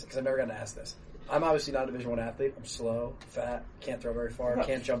question is, because I've never gotten to ask this. I'm obviously not a Division I athlete. I'm slow, fat, can't throw very far,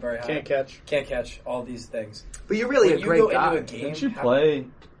 can't jump very high. Can't catch, all these things. But you're really a great guy. Into a game, Didn't you play?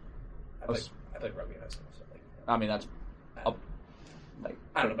 I played rugby in high school. So I mean, that's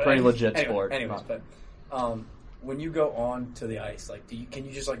I don't know, pretty legit sport. Anyways, but when you go on to the ice, like, can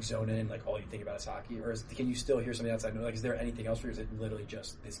you just like zone in, like all you think about is hockey, or can you still hear something outside? Like, is there anything else, or is it literally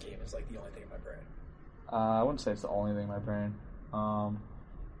just this game is like the only thing in my brain? I wouldn't say it's the only thing in my brain.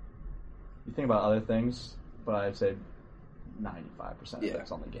 You think about other things, but I'd say 95% of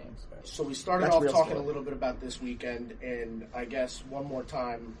it's on the games. So we started off talking a little bit about this weekend, and I guess one more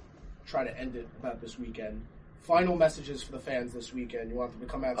time, try to end it about this weekend. Final messages for the fans this weekend. You want them to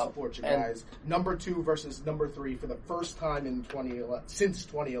come out and support you guys. Number 2 versus number 3 for the first time in since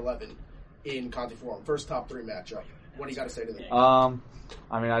 2011 in Conti Forum. First top 3 matchup. What do you got to say to them?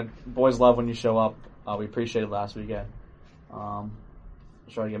 I mean, boys love when you show up. We appreciated last weekend. Try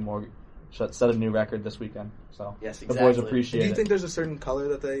to get more. Set a new record this weekend. So yes, exactly. The boys appreciate it. Do you think there's a certain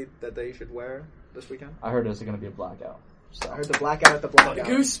color that they should wear this weekend? I heard there's going to be a blackout. So. I heard the blackout at the blackout. The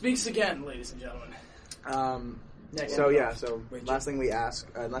Goose speaks again, ladies and gentlemen. Last thing we ask,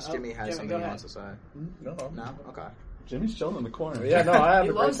 unless Jimmy has something he wants to say. No. Okay. Jimmy's chilling in the corner. Yeah, no, I have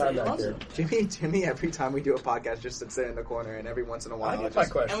a great time back here. Jimmy, every time we do a podcast, just sits there in the corner, and every once in a while, I get my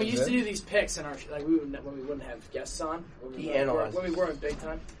questions. And we used to do these picks in our when we wouldn't have guests on when we weren't big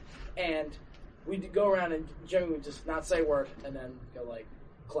time, and we'd go around and Jimmy would just not say a word and then go like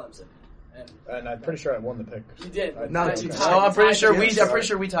Clemson. And I'm pretty sure I won the pick. You did. I'm pretty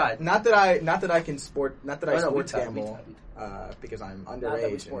sure we tied. Not that I sports gamble because I'm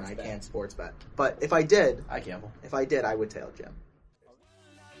underage and I can't sports bet. But if I did, I gamble. If I did, I would tail Jim.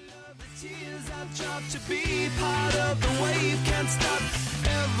 Tears I've dropped to be part of the wave, can't stop.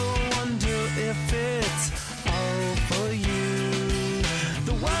 Ever wonder if it's all for you?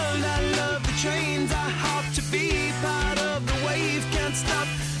 The world I love, the trains I hop to be part of the wave, can't stop.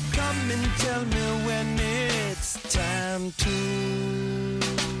 Come and tell me when it's time to.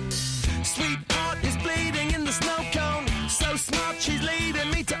 Sweetheart is bleeding in the snow cone. So smart, she's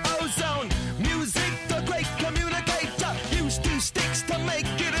leading me to ozone. Music, the great communicator. Used 2 sticks to make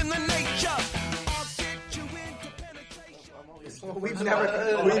it in the nature. I'll get you into penetration. We've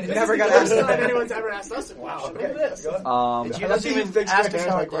never got asked that. Anyone's ever asked us a question. Okay. This. You don't even ask us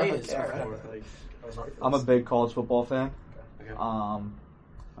how our day is. I'm a big college football fan. Okay.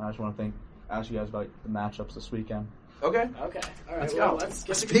 I just want to ask you guys about the matchups this weekend. Okay. All right. Let's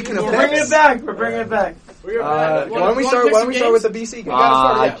go. Speaking of, we're bringing it back. Why don't we start with the BC game?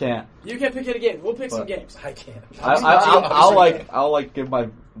 I can't. You can pick it again. We'll pick some games. I can't. I'll give my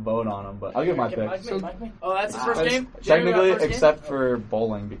vote on them, but I'll give my pick. Oh, that's his first game? Technically, except for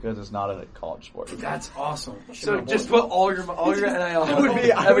bowling because it's not a college sport. That's awesome. So just put all your NIL.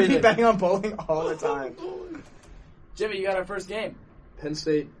 I would be betting on bowling all the time. Jimmy, you got our first game. Penn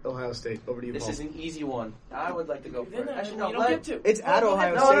State, Ohio State. Over to you, This Paul. is an easy one. I would like to go first. Actually, you don't get to. It's at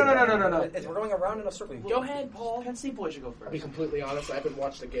Ohio State. No. We're going around in a circle. Go ahead, Paul. Penn State boys should go first. I'll be completely honest. I haven't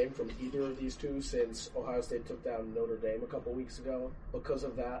watched a game from either of these two since Ohio State took down Notre Dame a couple weeks ago. Because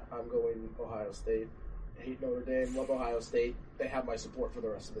of that, I'm going Ohio State. I hate Notre Dame. Love Ohio State. They have my support for the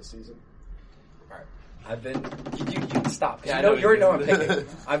rest of the season. All right. I've been. You can stop. Yeah, you already know I'm picking.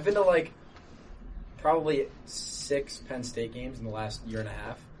 I've been to probably 6 Penn State games in the last year and a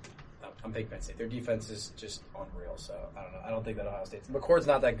half. I'm picking Penn State. Their defense is just unreal, so I don't know. I don't think that Ohio State's... McCord's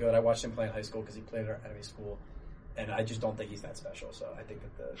not that good. I watched him play in high school because he played at our enemy school, and I just don't think he's that special, so I think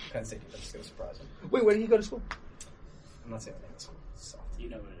that the Penn State defense is going to surprise him. Wait, where did he go to school? I'm not saying the name of the school. It's soft. You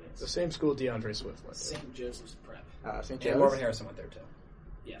know what it is. The same school DeAndre Swift went to. St. Joseph's Prep. St. Yeah, Joe's? Marvin Harrison went there, too.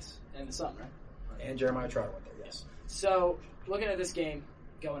 Yes. And the son, right? And Jeremiah Trotter went there, yes. So, looking at this game,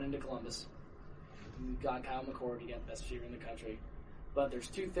 going into Columbus, you got Kyle McCord, you got the best receiver in the country. But there's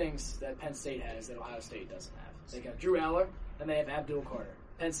 2 things that Penn State has that Ohio State doesn't have. They got Drew Aller, and they have Abdul Carter.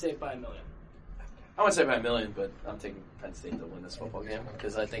 Penn State by 1 million. I wouldn't say by 1 million, but I'm taking Penn State to win this football game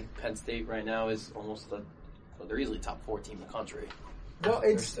because I think Penn State right now is almost they're easily top 4 team in the country. Well,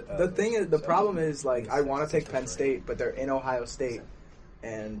 it's the problem is I want to pick Penn State, but they're in Ohio State,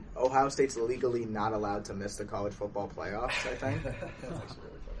 and Ohio State's legally not allowed to miss the college football playoffs. I think.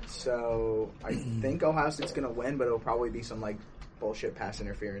 So I think Ohio State's going to win, but it'll probably be some bullshit pass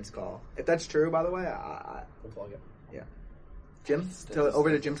interference call. If that's true, by the way, We'll plug it. Yeah. Jim, over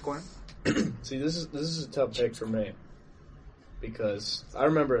to Jim's corner. See, this is a tough pick for me. because I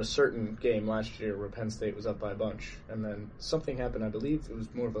remember a certain game last year where Penn State was up by a bunch, and then something happened. I believe it was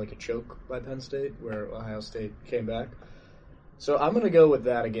more of like a choke by Penn State, where Ohio State came back. So I'm going to go with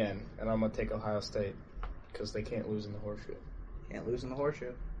that again, and I'm going to take Ohio State because they can't lose in the horseshoe. Can't lose in the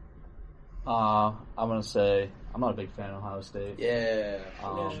horseshoe. I'm going to say I'm not a big fan of Ohio State. Yeah.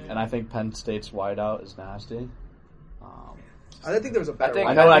 And I think Penn State's wideout is nasty. I think there was a better.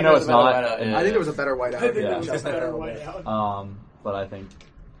 I know it's not. I think there was a better whiteout. I think there was a better whiteout. But I think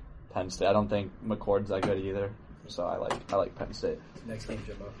Penn State. I don't think McCord's that good either. So I like Penn State. Next game,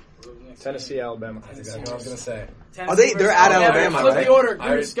 Jimbo. Tennessee, Alabama. That's what I was going to say. They're at Alabama, Flip right? the order.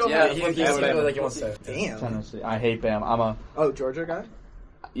 Goose, go ahead. He like he wants to say. Damn. Tennessee. I hate Bama. I'm a Georgia guy.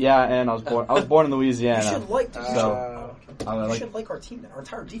 Yeah, and I was born in Louisiana. You should like. You should like our team. Our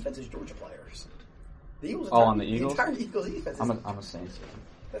entire defense is Georgia players. The Eagles. On the Eagles. The entire Eagles defense. I'm a Saints fan.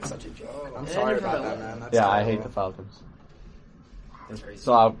 That's such a joke. I'm sorry about that, man. That's I hate the Falcons. That's crazy.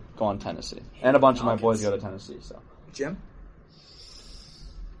 So I'll go on Tennessee, and a bunch of my boys go to Tennessee. So Jim.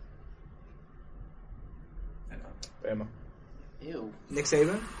 Bama. Ew. Nick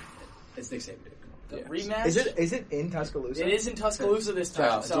Saban. It's Nick Saban. Rematch? Is it in Tuscaloosa? It is in Tuscaloosa this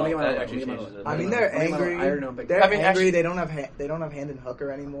time. I mean, they're angry. They're angry. They don't have Hendon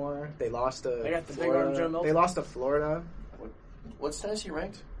Hooker anymore. They lost to. They got the big arm Joe Milton. They lost to Florida. What's Tennessee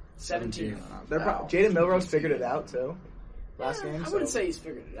ranked? 17. Jaden Milrose figured it out too. Last game. I wouldn't say he's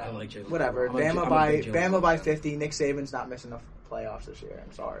figured it out. I like Jalen. Whatever. Bama by 50. Nick Saban's not missing the playoffs this year.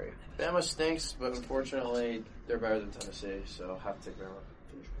 I'm sorry. Bama stinks, but unfortunately, they're better than Tennessee, so have to take Bama.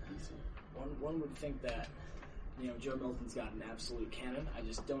 One would think that, Joe Milton's got an absolute cannon. I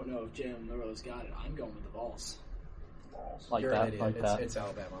just don't know if Jalen Milroe's got it. I'm going with the Vols. Like You're that, an like idiot. that. It's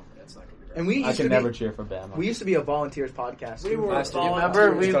Alabama. It's not going to be right. And I can never cheer for Bama. We used to be a volunteers podcast. We were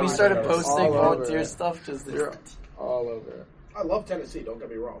Remember, we started posting volunteer stuff because they're all over. I love Tennessee, don't get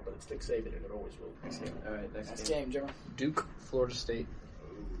me wrong, but it's Nick Saban and it always will. All right, next game, Jimmy. Duke, Florida State.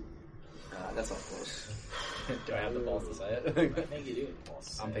 That's not close. Do I have the balls to say it? I think you do.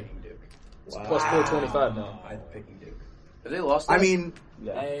 I'm picking Duke. It's plus 425 now. I'm picking Duke. Have they lost? I mean,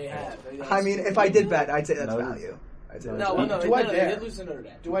 they have. I mean, if I did bet, I'd say that's value. They did lose to Notre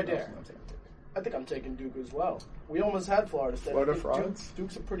Dame. Do I dare? I think I'm taking Duke as well. We almost had Florida State. Florida frauds.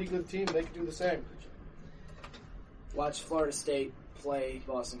 Duke's a pretty good team. They could do the same. Watch Florida State play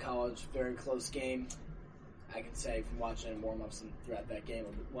Boston College. Very close game. I can say from watching him warm-ups and throughout that game,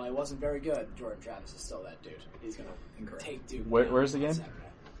 while he wasn't very good, Jordan Travis is still that dude. He's going to take Duke. Where's the game?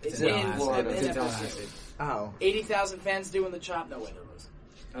 It's in Florida. It's in Tallahassee. Oh. 80,000 fans doing the chop. No way they're losing.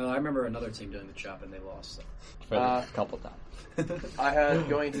 I remember another team doing the chop and they lost. So. For a couple times. I had,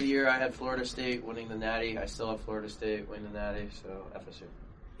 going into the year, I had Florida State winning the Natty. I still have Florida State winning the Natty, so FSU.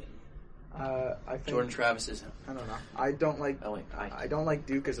 I think Jordan Travis is. I don't know. I don't like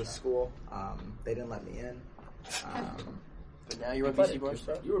Duke as a school. They didn't let me in. But now you're on BC Boys.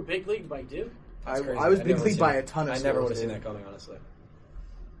 You were big league by Duke. I was big league by a ton of. I schools, never would have seen dude. that coming, honestly.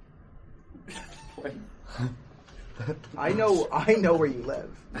 I know where you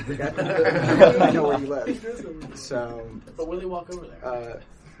live. I know where you live. So, but will he walk over there?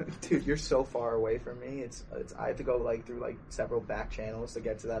 Dude, you're so far away from me. It's I have to go through several back channels to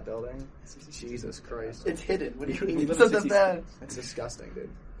get to that building. Jesus Christ! It's hidden. What do you mean? It's not that bad. It's disgusting, dude.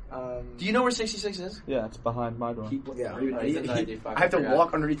 Do you know where 66 is? Yeah, it's behind my door. I have to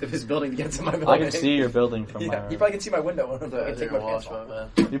walk underneath of his building to get to my building. I can see your building from my You probably can see my window. I take my pants off.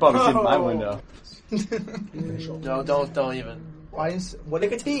 You probably see my window. No, don't even.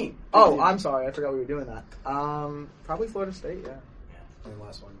 Pick a team. Oh, I'm sorry. I forgot we were doing that. Probably Florida State, yeah. And the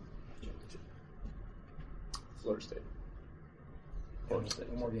last one. Florida State. One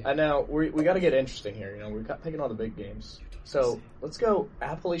more game. And now we got to get interesting here. We're picking all the big games. So let's go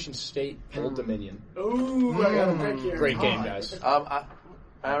Appalachian State, Old Dominion. Ooh, I got a pick here. Great game, guys. I'm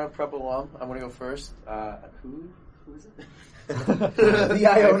a prep alum. I'm going to go first. Who is it? The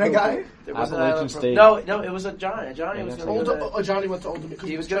Iona guy? Appalachian State. No, it was a Johnny. Johnny was going to go to... Johnny went to Old Dominion.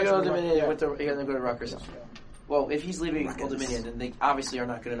 He was going to go to Dominion. He was going to go to Rutgers. Well, if he's leaving Old Dominion, then they obviously are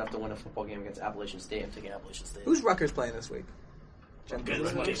not good enough to win a football game against Appalachian State. I'm taking Appalachian State. Who's Rutgers playing this week?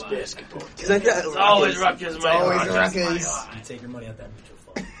 Rutgers basketball. It's always Rutgers, man. Always Rutgers. You take your money out that mutual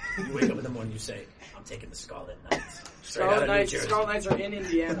fund. You wake up in the morning, you say, I'm taking the Scarlet Knights. Scarlet Knights are in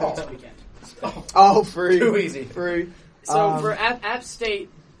Indiana this weekend. Oh, free. Too easy. Free. So for App State,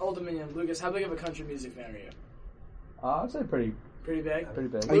 Old Dominion, Lucas, how big of a country music fan are you? I'd say pretty big? Pretty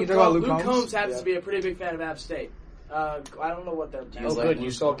big. You talking about Luke Luke Combs happens to be a pretty big fan of App State. I don't know what they're... Oh, good.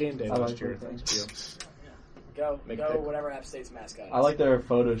 You saw game day last year. Thanks, Gio. Go Make a pick. whatever App State's mascot is. I like their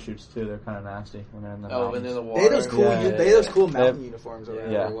photo shoots too. They're kind of nasty when they're in the when mountains. they're in the water. They had those cool. Yeah. They had those cool mountain uniforms or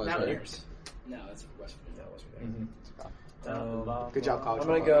whatever Yeah. it was. Right? Mountaineers. No, that's West Virginia. Good job, college. I'm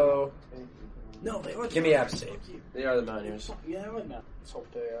gonna football. go. No, they were. Give me App State. They are the Mountaineers. Yeah, I would not. Let's hope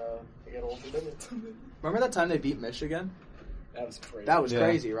they get Old Dominion. Remember that time they beat Michigan? That was crazy. That was Yeah.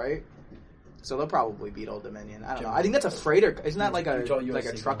 crazy, right? So they'll probably beat Old Dominion. I don't know. I think that's a freighter. Isn't that like a Utah, like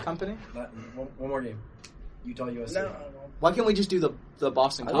a USC. truck company? One more game. Utah, USC. No, Why can't we just do the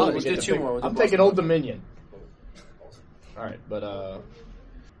Boston I College? think we did two more. I'm taking Old Dominion. All right, but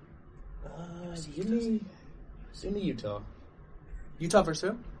give me Utah. Utah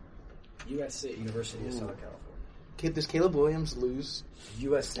versus who? USC. University of Southern California. Does Caleb Williams lose?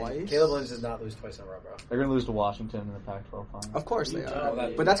 USC. Twice? Caleb Williams does not lose twice in a row, bro. They're going to lose to Washington in the Pac-12 final. Of course they are.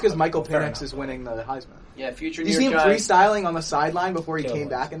 that- But that's because Michael fair Penix enough. is winning the Heisman. Yeah, future Did New you see him York Giants. freestyling on the sideline before he Caleb came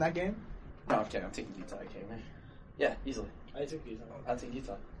Williams. back in that game? No, I'm kidding. I'm taking Utah. I can't, man. Yeah, easily. I took Utah. I'll take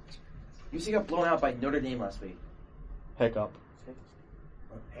Utah. UC got blown out by Notre Dame last week. Hiccup.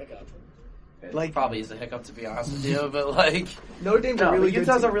 Hiccup. It Like- probably is a hiccup to be honest with you, but like Notre Dame's no, a really but good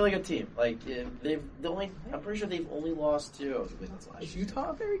Utah's team. a really good team. Like I'm pretty sure they've only lost 2 wins last Is year.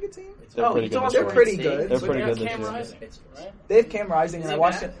 Utah a very good team? They're pretty good. Utah's They're Oregon pretty State. good. They're So pretty we good got this Cam year. Rising, right? They have Cam Rising, Is and he I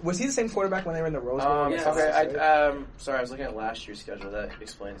watched back? it. Was he the same quarterback when they were in the Rose Bowl? Okay, Yes. sorry, I was looking at last year's schedule. That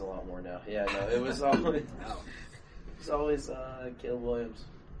explains a lot more now. Yeah, no, it was always Caleb Williams.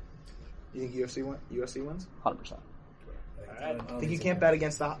 You think USC wins? 100%. Alright. I think you can't bet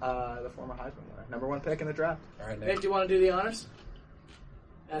against the former Heisman winner, number 1 pick in the draft. All right, Nick, Nick. do you want to do the honors?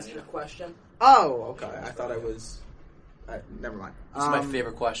 Ask your question. Oh, okay. I thought I was. Never mind. This is my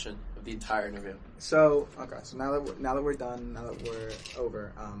favorite question of the entire interview. So now that we're done, now that we're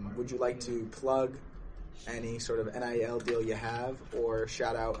over, would you like to plug any sort of NIL deal you have, or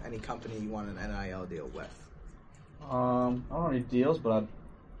shout out any company you want an NIL deal with? I don't know any deals, but I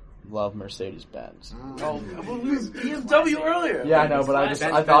love Mercedes-Benz. Oh, we was BMW earlier. Yeah, I know, but I was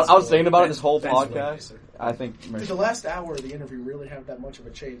thinking about it this whole podcast. I think Did the Mercedes. last hour of the interview really have that much of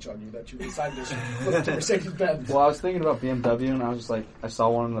a change on you that you decided to flip to Mercedes-Benz? Well, I was thinking about BMW, and I was just like, I saw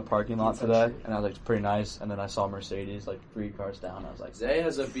one in the parking lot today, and I was like, it's pretty nice. And then I saw Mercedes like 3 cars down. I was like, Zay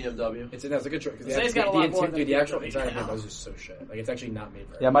has a BMW. It's a good choice. Zay's got a lot more than the actual BMW inside now. of it is so shit. Like, it's actually not made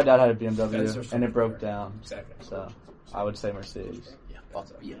for yeah, my dad had a That's BMW, just and it broke fair. down. Exactly. So I would say Mercedes. Yeah, fuck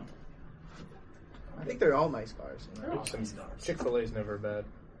yeah. I think they're all nice cars. You know? Chick-fil-A's never a bad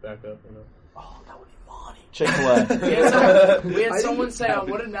backup, you know. Oh, that would be funny. Chick-fil-A. We had someone say,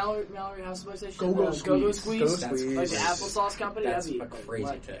 what did Mallory House say? Go-Go Go-Go Squeeze. Squeeze. Go-Go Squeeze. Like the applesauce company? That's That'd be a crazy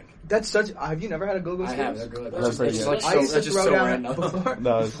like, pick. That's such. Have you never had a go-go I squeeze? have. They're good. That's pretty It's good. like I so, used to that's just throw so down random.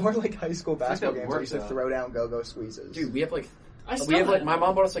 before like high school basketball that games. I used to works, throw down go-go squeezes. Dude, we have like I still we have like have my them.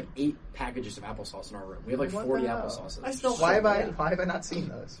 mom bought us like 8 packages of applesauce in our room. We have like What 40 the hell? applesauces. I still Why have them. I not seen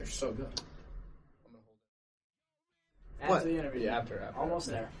those? They're so good. After the interview. Yeah, after. Almost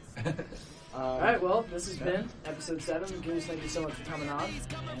there. Alright, well, this has been episode 7. Goose, thank you so much for coming on. Thanks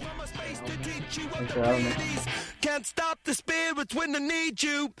for having me. Can't stop the spirits when they need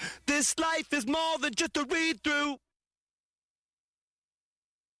you. This life is more than just a read through.